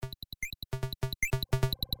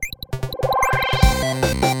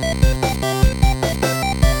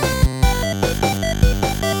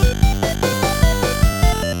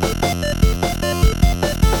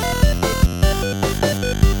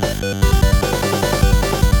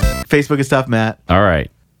Facebook is tough, Matt. All right.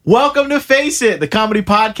 Welcome to Face It, the comedy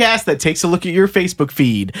podcast that takes a look at your Facebook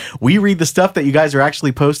feed. We read the stuff that you guys are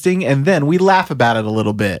actually posting, and then we laugh about it a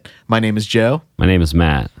little bit. My name is Joe. My name is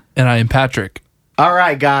Matt. And I am Patrick. All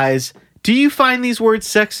right, guys. Do you find these words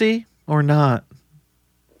sexy or not?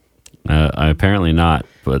 Apparently not,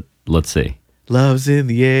 but let's see. Love's in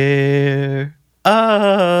the air.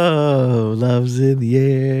 Oh, love's in the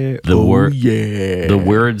air. The yeah. The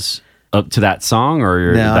words up to that song,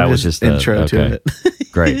 or No, that I'm was just intro to it.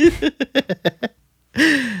 Great.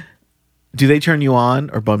 Do they turn you on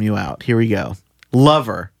or bum you out? Here we go.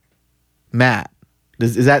 Lover. Matt.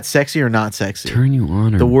 Is that sexy or not sexy? Turn you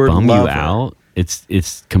on or The word bum lover. you out?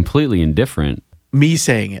 It's completely indifferent. Me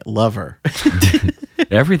saying it, lover.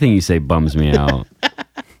 Everything you say bums me out.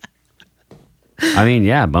 I mean,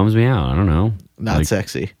 yeah, it bums me out. I don't know. Not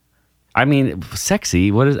sexy. I mean,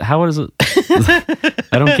 sexy. What is it?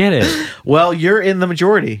 I don't get it. Well, you're in the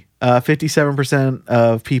majority. 57%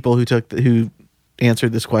 of people who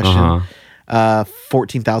answered this question,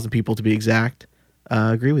 14,000 people to be exact,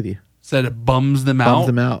 agree with you. Said it bums them out. Bums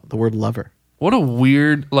them out. The word lover. What a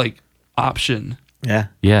weird option. Yeah.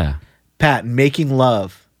 Yeah. Pat, making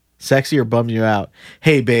love. Sexy or bum you out?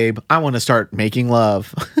 Hey, babe, I want to start making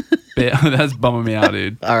love. That's bumming me out,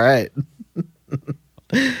 dude. All right.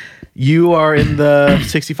 You are in the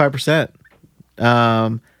 65%.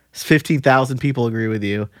 15,000 people agree with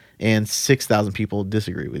you, and 6,000 people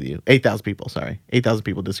disagree with you. 8,000 people, sorry. 8,000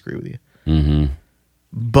 people disagree with you. Mm-hmm.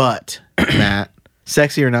 But, Matt,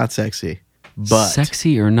 sexy or not sexy? But.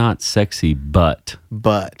 Sexy or not sexy, but.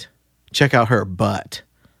 But. Check out her butt.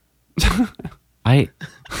 I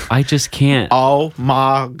just can't. Oh,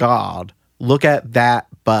 my God. Look at that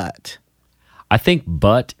butt. I think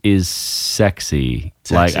butt is sexy.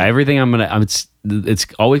 Sexy. Like everything it's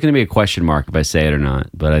always going to be a question mark if I say it or not,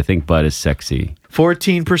 but I think butt is sexy.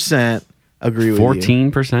 14% agree with you.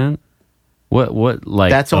 14%? What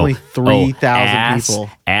like That's only 3,000 people.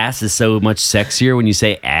 Ass is so much sexier when you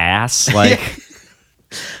say ass. Like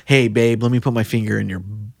Hey, babe, let me put my finger in your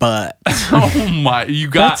butt. Oh my, you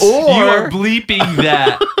are bleeping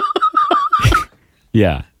that.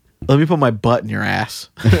 Yeah. Let me put my butt in your ass.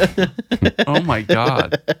 Oh my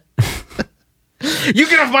God. You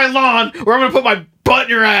get off my lawn or I'm going to put my butt in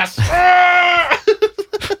your ass.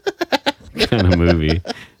 Kind of movie.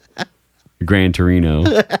 Gran Torino.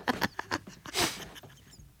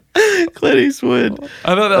 Clint Eastwood.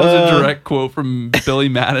 I thought that was a direct quote from Billy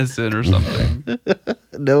Madison or something.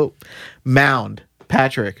 Nope. Mound.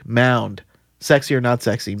 Patrick. Mound. Sexy or not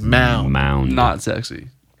sexy? Mound. Not sexy.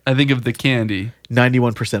 I think of the candy.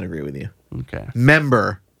 91% agree with you. Okay.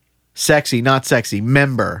 Member. Sexy, not sexy.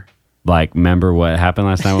 Member. Like, remember what happened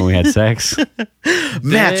last time when we had sex?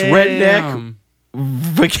 Matt's redneck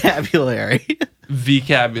vocabulary.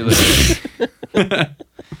 Vocabulary.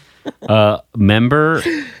 Member,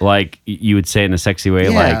 like you would say in a sexy way,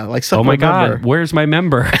 Yeah, like suck oh my my God, member." where's my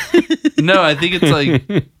member? No, I think it's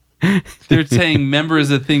like they're saying member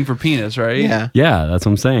is a thing for penis, right? Yeah. Yeah, that's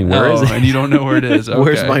what I'm saying. Where is it? And you don't know where it is. Okay.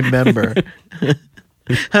 Where's my member?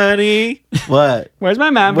 Honey, what? Where's my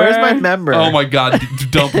member? Where's my member? Oh my God,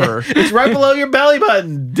 dump her. It's right below your belly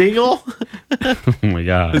button, dingle. Oh my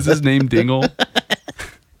God. Is his name Dingle?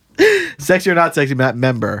 Sexy or not sexy, Matt?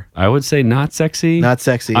 Member. I would say not sexy. Not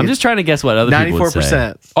sexy. I'm just trying to guess what other people would say.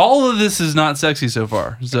 94%. All of this is not sexy so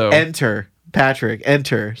far. So Enter. Patrick,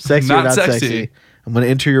 enter. Sexy or Not not sexy. sexy? I'm going to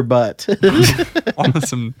enter your butt.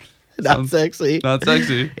 awesome. Not sexy. Not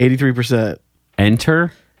sexy. 83%.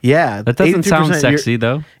 Enter? Yeah. That doesn't sound 83%, sexy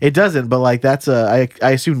though. It doesn't, but like I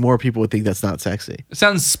assume more people would think that's not sexy. It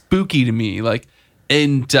sounds spooky to me. Like,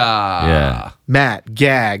 and Yeah. Matt,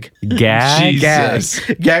 gag. Gag? Jesus.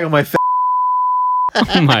 Gag on my face.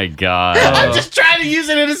 Oh my God. I'm just trying to use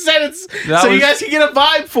it in a sentence That so you was- guys can get a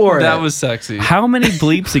vibe for it. That was sexy. How many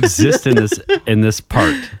bleeps exist in this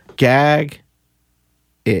part? Gag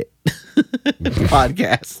it.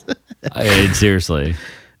 Podcast. Seriously.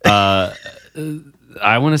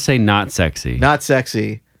 I want to say not sexy. Not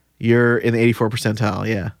sexy. You're in the 84 percentile.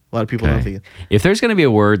 Yeah. A lot of people don't think. If there's going to be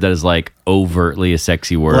a word that is like overtly a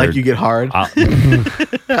sexy word, Like you get hard. I'll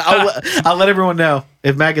let everyone know.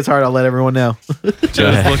 If Matt gets hard, I'll let everyone know.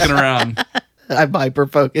 Just looking around. I'm hyper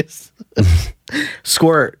focused.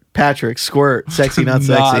 Squirt. Patrick. Squirt. Sexy, not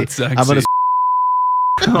sexy. Not sexy. I'm going to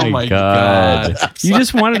Oh my God. You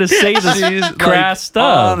just wanted to say this crass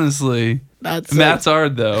stuff. Honestly. not sexy. Matt's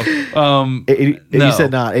hard though. You No.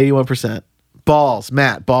 said not. 81%. Balls.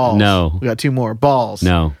 Matt. Balls. No. We got two more. Balls.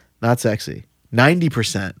 No. Not sexy.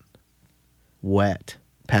 90%. Wet.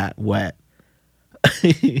 Pat. Wet.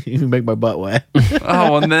 You make my butt wet.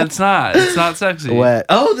 Oh, and then it's not sexy. Wet.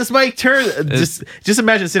 Oh, this might turn. Just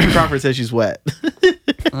imagine Cindy Crawford says she's wet.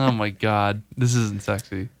 Oh my God, this isn't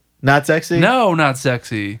sexy. Not sexy? No, not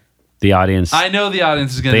sexy. The audience. I know the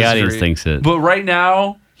audience is going to The disagree. audience thinks it. But right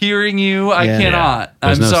now, hearing you, I cannot.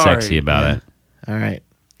 There's I'm no sorry. sexy about it. All right.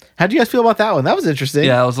 How'd you guys feel about that one? That was interesting.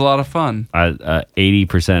 Yeah, it was a lot of fun.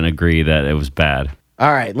 80% agree that it was bad.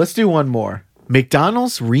 All right, let's do one more.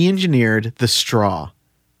 McDonald's re-engineered the straw,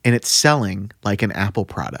 and it's selling like an Apple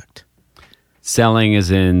product. Selling as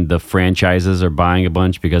in the franchises are buying a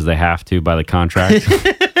bunch because they have to by the contract.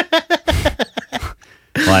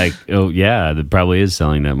 Like, oh yeah, it probably is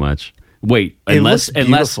selling that much. Wait, unless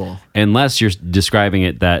you're describing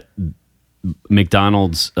it that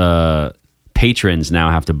McDonald's patrons now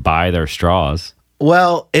have to buy their straws.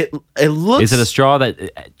 Well, it looks... Is it a straw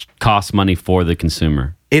that costs money for the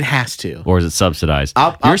consumer? It has to. Or is it subsidized?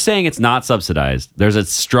 You're saying it's not subsidized. There's a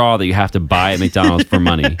straw that you have to buy at McDonald's for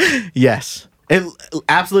money. Yes. It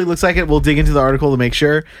absolutely looks like it. We'll dig into the article to make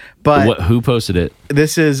sure. But who posted it?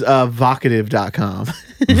 This is vocative.com.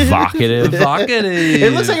 Vocative? Vocative.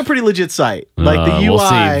 It looks like a pretty legit site. Like the UI... We'll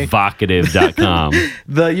see vocative.com.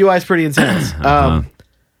 The UI is pretty intense.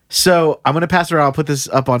 So I'm going to pass it around. I'll put this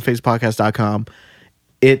up on facepodcast.com.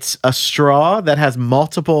 It's a straw that has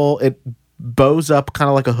multiple... It bows up kind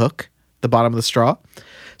of like a hook, the bottom of the straw.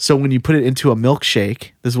 So when you put it into a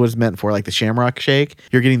milkshake, this is what it's meant for, like the Shamrock shake,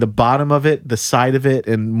 you're getting the bottom of it, the side of it,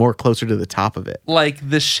 and more closer to the top of it. Like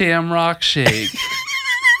the Shamrock shake.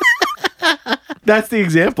 That's the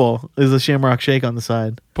example, is a Shamrock shake on the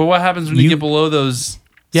side. But what happens when you get below those?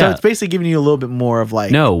 So it's basically giving you a little bit more of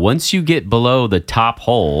like... No, once you get below the top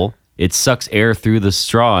hole, it sucks air through the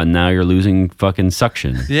straw, and now you're losing fucking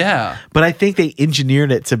suction. Yeah. But I think they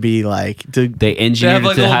engineered it to be like... They engineered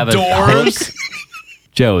it to have a hook.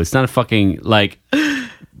 Joe, it's not a fucking... Like,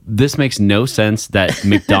 this makes no sense that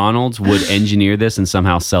McDonald's would engineer this and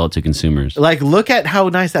somehow sell it to consumers. Like, look at how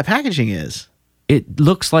nice that packaging is. It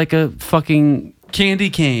looks like a fucking... Candy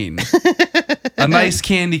cane. A nice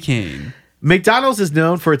candy cane. McDonald's is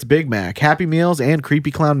known for its Big Mac, Happy Meals, and Creepy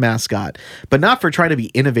Clown mascot, but not for trying to be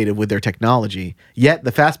innovative with their technology. Yet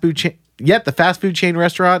the fast food chain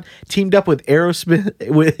restaurant teamed up with Aerosmith.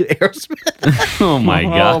 Oh my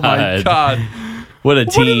god! Oh my god! What a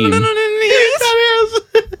team!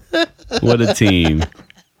 What a team!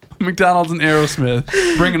 McDonald's and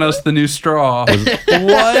Aerosmith bringing us the new straw.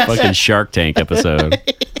 What? Fucking Shark Tank episode.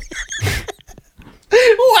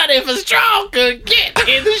 What if a straw could get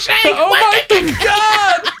in the shake? Oh my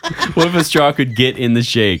god! What if a straw could get in the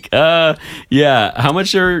shake? Yeah. How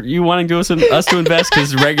much are you wanting us to invest?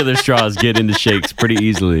 Because regular straws get into shakes pretty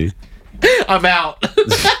easily. I'm out.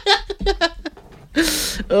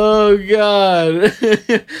 Oh god.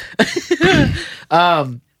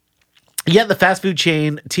 Yet the fast food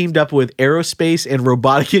chain teamed up with aerospace and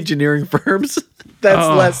robotic engineering firms. That's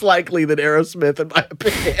less likely than Aerosmith, in my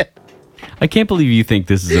opinion. I can't believe you think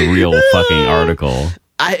this is a real fucking article.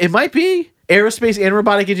 It might be. Aerospace and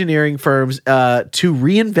robotic engineering firms to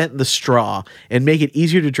reinvent the straw and make it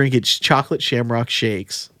easier to drink its chocolate Shamrock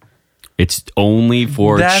shakes. It's only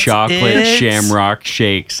for chocolate Shamrock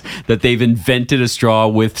shakes that they've invented a straw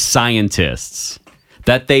with scientists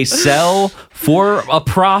that they sell for a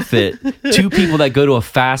profit to people that go to a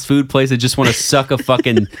fast food place that just want to suck a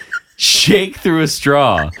fucking shake through a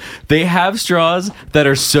straw. They have straws that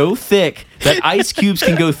are so thick that ice cubes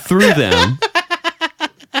can go through them.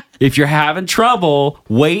 If you're having trouble,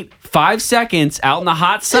 wait 5 seconds out in the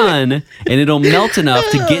hot sun and it'll melt enough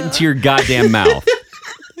to get into your goddamn mouth.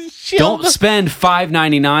 Don't spend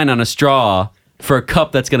 $5.99 on a straw for a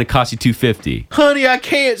cup that's going to cost you $2.50. Honey, I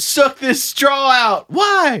can't suck this straw out.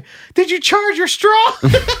 Why? Did you charge your straw?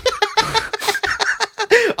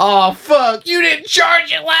 Oh, fuck. You didn't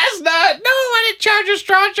charge it last night. No, I didn't charge your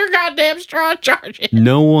straw. It's your goddamn straw. Charge it.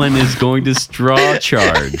 No one is going to straw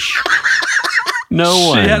charge. No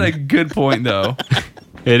one. She had a good point, though.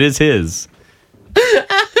 It is his.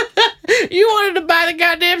 You wanted to buy the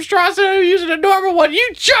goddamn straw instead of using a normal one.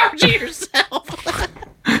 You charge it yourself.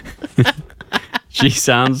 She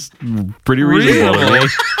sounds pretty reasonable to me.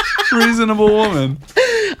 Reasonable woman.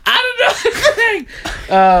 I don't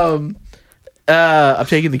know. I'm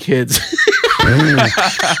taking the kids.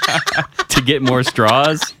 To get more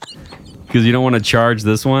straws? Because you don't want to charge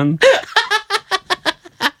this one?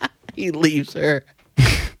 He leaves her.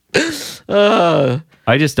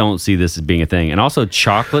 I just don't see this as being a thing. And also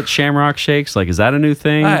chocolate Shamrock shakes, like, is that a new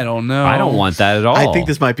thing? I don't know. I don't want that at all. I think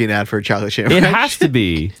this might be an ad for a chocolate Shamrock. It has to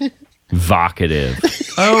be. Vocative.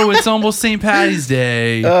 Oh, it's almost St. Patty's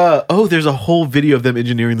Day. There's a whole video of them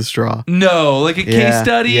engineering the straw. No, like a case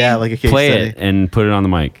study? Yeah, like a case Play study. it and put it on the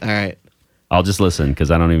mic. All right. I'll just listen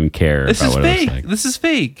because I don't even care This about is what it looks fake. like. This is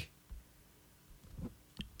fake.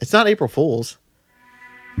 It's not April Fool's.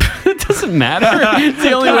 It doesn't matter. It's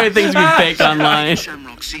the only way things can be fake online.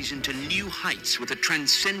 Shamrock season to new heights with a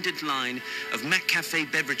transcendent line of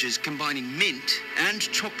McCafe beverages combining mint and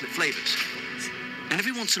chocolate flavors. And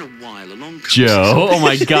every once in a while, along comes Joe, oh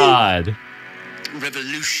my something God.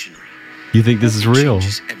 revolutionary. You think this is real?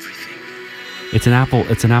 Changes everything. It's an Apple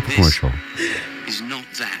commercial. Is not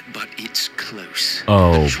that, but it's close.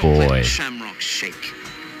 Oh, A chocolate boy. Shamrock shake.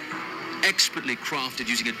 Expertly crafted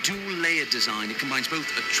using a dual-layer design, it combines both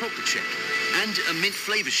a chocolate shake and a mint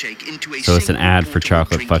flavor shake into a So it's an single ad for portable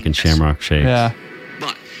chocolate drinking fucking vessel. Shamrock shakes. Yeah.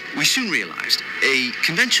 But we soon realized a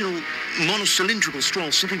conventional monocylindrical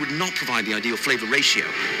straw simply would not provide the ideal flavor ratio.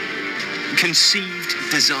 Conceived,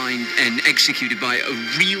 designed, and executed by a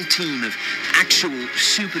real team of actual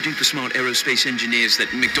super-duper smart aerospace engineers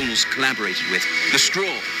that McDonald's collaborated with, the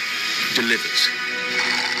straw delivers.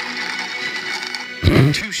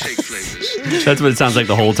 2 shake flavors. That's what it sounds like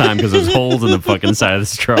the whole time because there's holes in the fucking side of the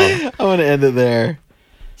straw. I want to end it there.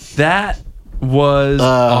 That was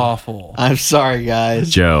awful. I'm sorry, guys.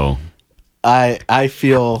 Joe, I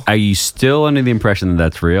feel. are you still under the impression that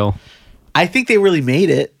that's real? I think they really made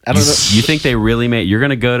it. I don't know. You think they really made? You're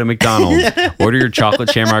gonna go to McDonald's, order your chocolate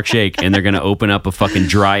Shamrock shake, and they're gonna open up a fucking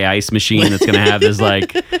dry ice machine that's gonna have this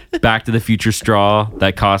like Back to the Future straw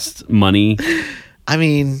that costs money. I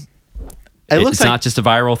mean, it looks It's like not just a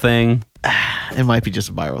viral thing. it might be just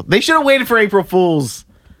a viral. They should have waited for April Fools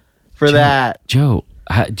for that. Joe,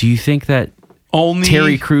 do you think that Only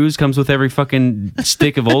Terry Crews comes with every fucking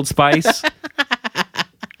stick of Old Spice?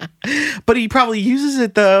 But he probably uses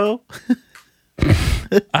it though.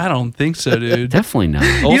 I don't think so, dude. Definitely not.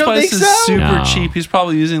 Old You don't Spice think is so? super No. cheap. He's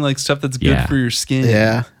probably using like stuff that's good Yeah. for your skin.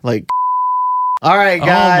 Yeah, like. All right,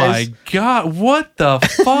 guys. Oh my god, what the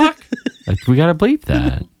fuck? We gotta bleep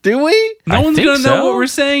that. Do we? No I one's think gonna know so. what we're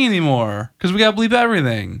saying anymore because we gotta bleep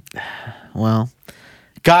everything. Well,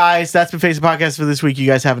 guys, that's been Face the Podcast for this week. You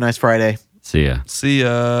guys have a nice Friday. See ya. See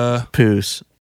ya. Poos.